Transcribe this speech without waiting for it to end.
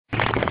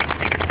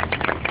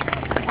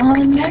Our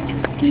next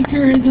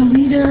speaker is a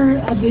leader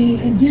of the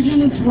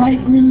Indigenous right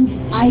group,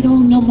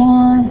 Idle No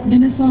More,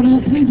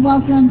 Minnesota. Please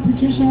welcome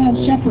Patricia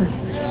Shepard.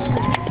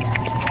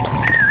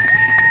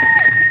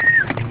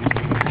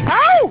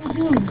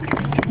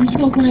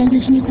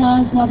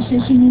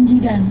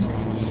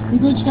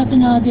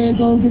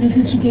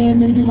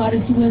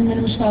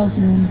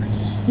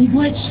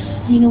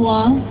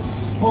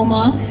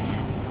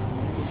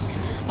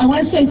 I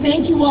want to say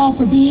thank you all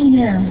for being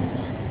here.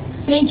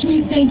 Thank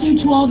you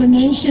to all the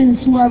nations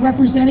who are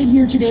represented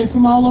here today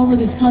from all over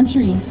this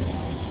country.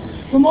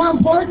 But more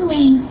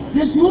importantly,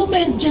 this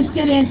movement just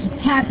didn't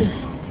happen.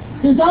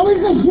 There's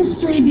always a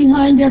history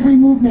behind every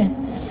movement,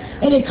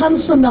 and it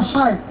comes from the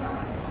heart.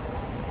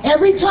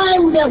 Every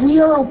time that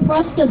we are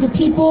oppressed as a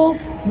people,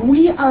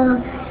 we are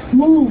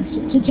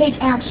moved to take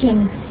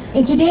action.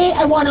 And today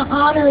I want to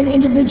honor an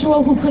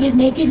individual who couldn't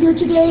make it here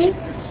today.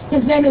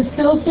 His name is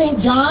Phil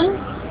St.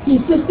 John. He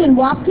assists in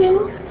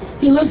Watkins.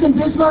 He lives in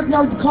Bismarck,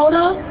 North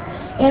Dakota,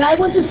 and I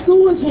went to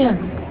school with him.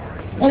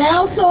 And I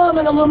also am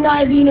an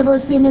alumni of the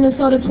University of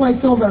Minnesota twice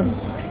over.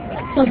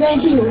 So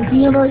thank you, the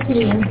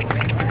university.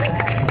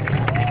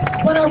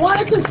 But I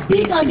wanted to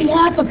speak on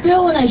behalf of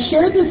Phil, and I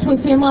shared this with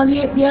him on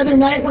the other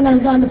night when I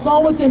was on the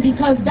phone with him,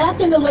 because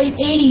back in the late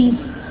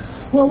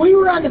 80s, when we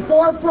were on the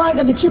forefront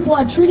of the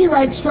Chippewa treaty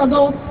rights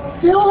struggle,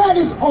 Phil had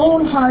his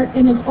own heart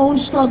and his own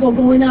struggle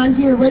going on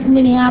here right in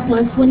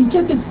Minneapolis when he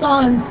took his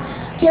sons,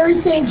 Terry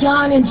St.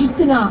 John and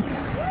Justina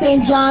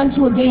St. John,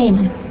 to a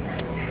game.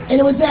 And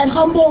it was at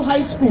Humboldt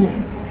High School.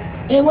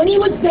 And when he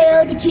was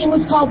there, the team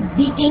was called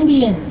the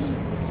Indians.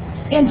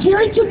 And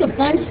Terry took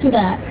offense to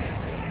that.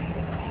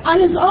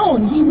 On his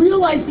own, he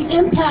realized the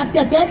impact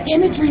that that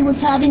imagery was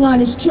having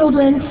on his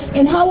children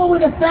and how it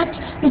would affect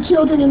the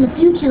children in the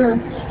future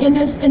in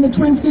the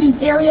Twin Cities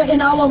area and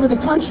all over the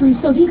country.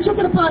 So he took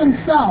it upon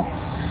himself.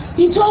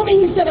 He told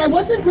me, he said, I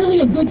wasn't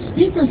really a good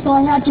speaker, so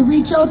I had to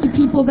reach out to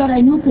people that I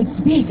knew could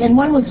speak, and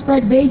one was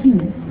Fred Behe,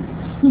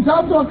 who's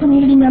also a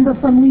community member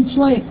from Leech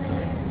Lake.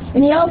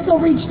 And he also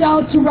reached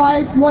out to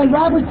Roy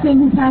Robertson,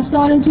 who passed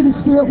on into the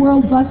spirit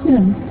world. Bless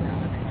him.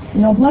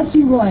 You know, bless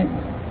you, Roy,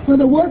 for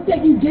the work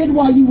that you did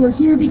while you were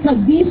here, because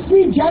these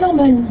three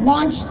gentlemen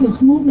launched this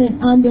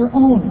movement on their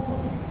own.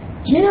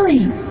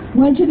 Jerry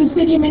went to the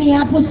city of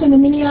Minneapolis and the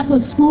Minneapolis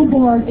School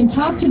Board and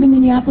talked to the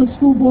Minneapolis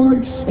School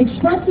Board,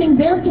 expressing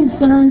their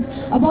concerns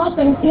about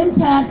the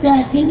impact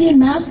that Indian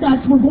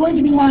mascots were going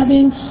to be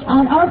having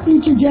on our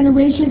future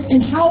generations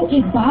and how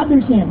it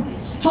bothers him,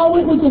 how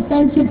it was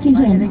offensive to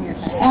him.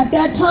 At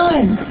that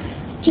time,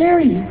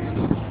 Jerry,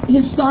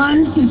 his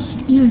sons, his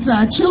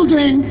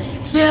children,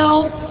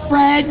 Phil,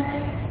 Fred,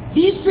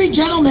 these three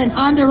gentlemen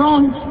on their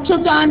own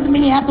took on the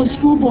Minneapolis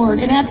School Board.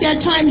 And at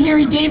that time,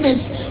 Harry Davis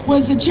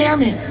was the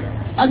chairman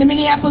of the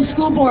Minneapolis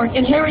School Board,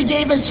 and Harry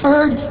Davis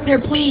heard their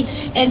plea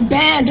and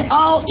banned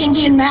all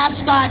Indian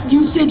mascot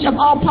usage of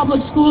all public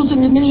schools in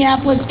the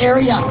Minneapolis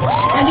area.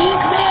 And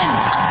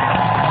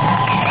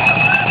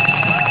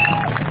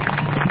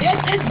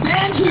it's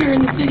banned here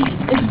in the city.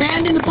 It's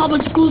banned in the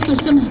public school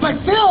systems. But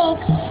Phil,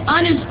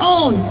 on his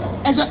own,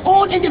 as an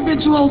own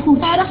individual who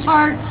had a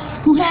heart,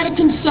 who had a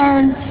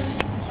concern,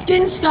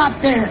 didn't stop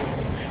there.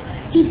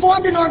 He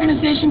formed an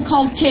organization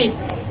called CAPE,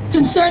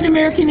 Concerned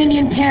American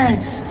Indian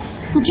Parents,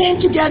 who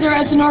came together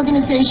as an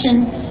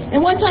organization.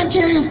 And one time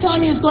Terry was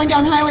telling me he was going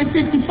down Highway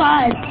 55,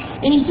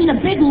 and he seen a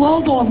big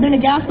logo of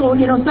Minnegasco.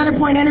 You know,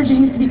 Centerpoint Energy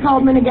used to be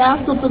called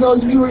Minnegasco, for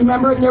those of you who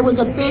remember, and there was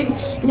a big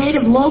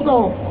native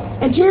logo.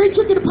 And Terry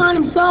took it upon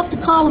himself to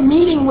call a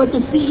meeting with the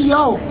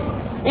CEO.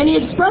 And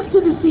he expressed to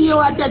the CEO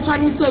at that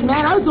time, he said,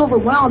 man, I was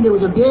overwhelmed. There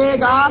was a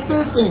big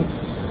office, and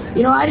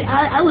you know,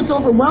 I was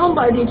overwhelmed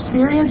by the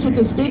experience with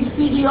this big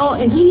CEO.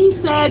 And he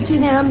said to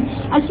him,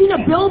 I seen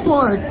a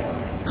billboard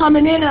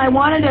coming in, and I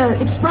wanted to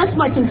express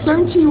my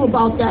concern to you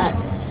about that.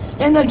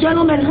 And the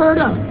gentleman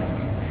heard him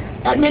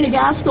at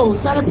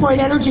Minnegasco, Centerpoint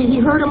Energy. He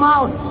heard him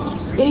out,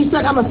 and he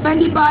said, I'm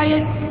offended by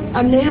it.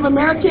 I'm Native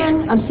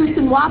American. I'm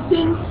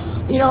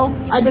Siouxsin-Waptin. You know,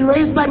 I've been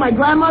raised by my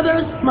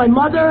grandmothers, my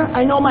mother.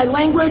 I know my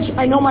language.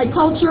 I know my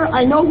culture.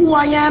 I know who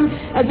I am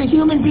as a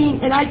human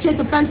being, and I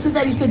take offense to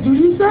that. He said, do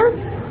you, sir?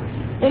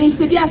 And he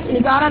said, yes. And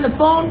he got on the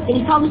phone, and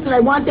he told me, said,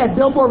 I want that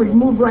billboard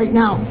removed right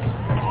now.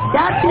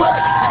 That's what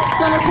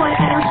Centerpoint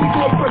Energy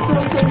did for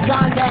Phil St.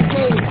 John that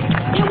day.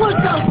 It was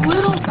those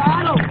little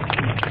battles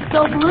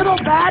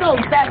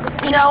that,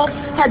 you know,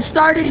 had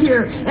started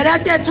here. And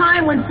at that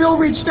time, when Phil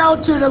reached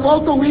out to the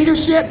local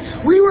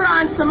leadership, we were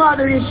on some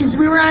other issues.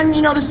 We were on,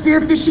 you know, the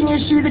spearfishing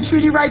issue, the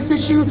treaty rights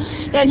issue,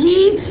 and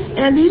he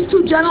and these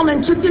two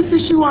gentlemen took this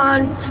issue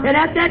on. And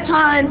at that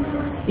time,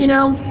 you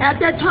know,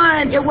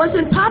 it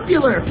wasn't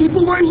popular.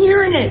 People weren't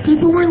hearing it.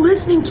 People weren't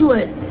listening to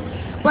it.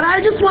 But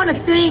I just want to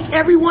thank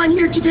everyone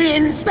here today,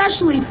 and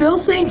especially Phil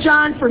St.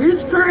 John, for his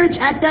courage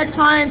at that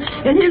time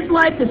in his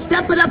life to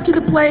step it up to the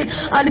plate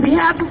on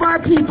behalf of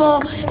our people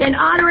and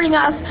honoring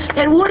us.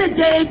 And what a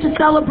day to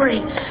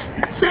celebrate.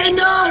 Say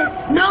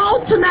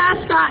no to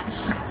mascots.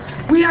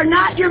 We are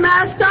not your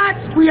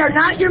mascots. We are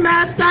not your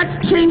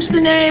mascots. Change the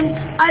name.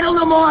 Idle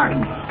No More.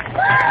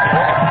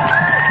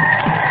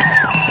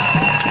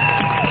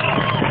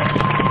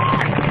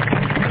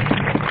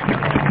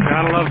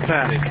 Gotta love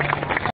Patty.